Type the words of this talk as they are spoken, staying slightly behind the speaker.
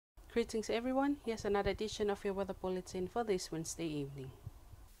Greetings everyone, here's another edition of your weather bulletin for this Wednesday evening.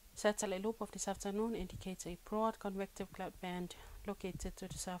 Satellite loop of this afternoon indicates a broad convective cloud band located to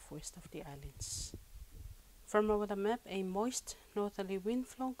the southwest of the islands. From our weather map, a moist northerly wind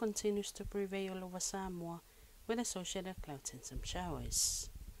flow continues to prevail over Samoa with associated clouds and some showers.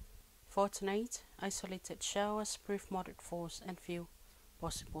 For tonight, isolated showers, brief moderate force and few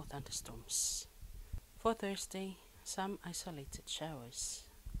possible thunderstorms. For Thursday, some isolated showers.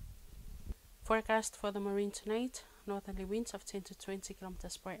 Forecast for the marine tonight, northerly winds of 10 to 20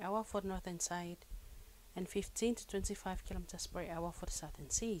 km per hour for the northern side and 15 to 25 km per hour for the southern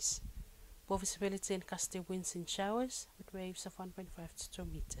seas. Poor visibility and gusty winds in showers with waves of 1.5 to 2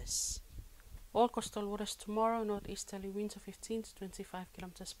 meters. All coastal waters tomorrow, northeasterly winds of 15 to 25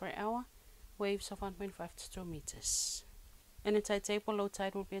 km per hour, waves of 1.5 to 2 meters. In the tide table, low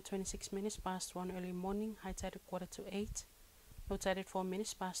tide will be at 26 minutes past 1 early morning, high tide at 7:45, low tide at 4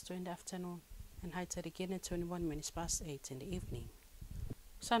 minutes past 2 in the afternoon, and high tide again at 21 minutes past 8 in the evening.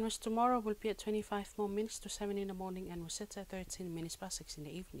 Sunrise tomorrow will be at 25 more minutes to 7 in the morning and will set at 13 minutes past 6 in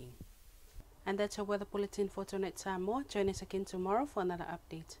the evening. And that's our weather bulletin for tonight, Samoa. Join us again tomorrow for another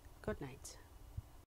update. Good night.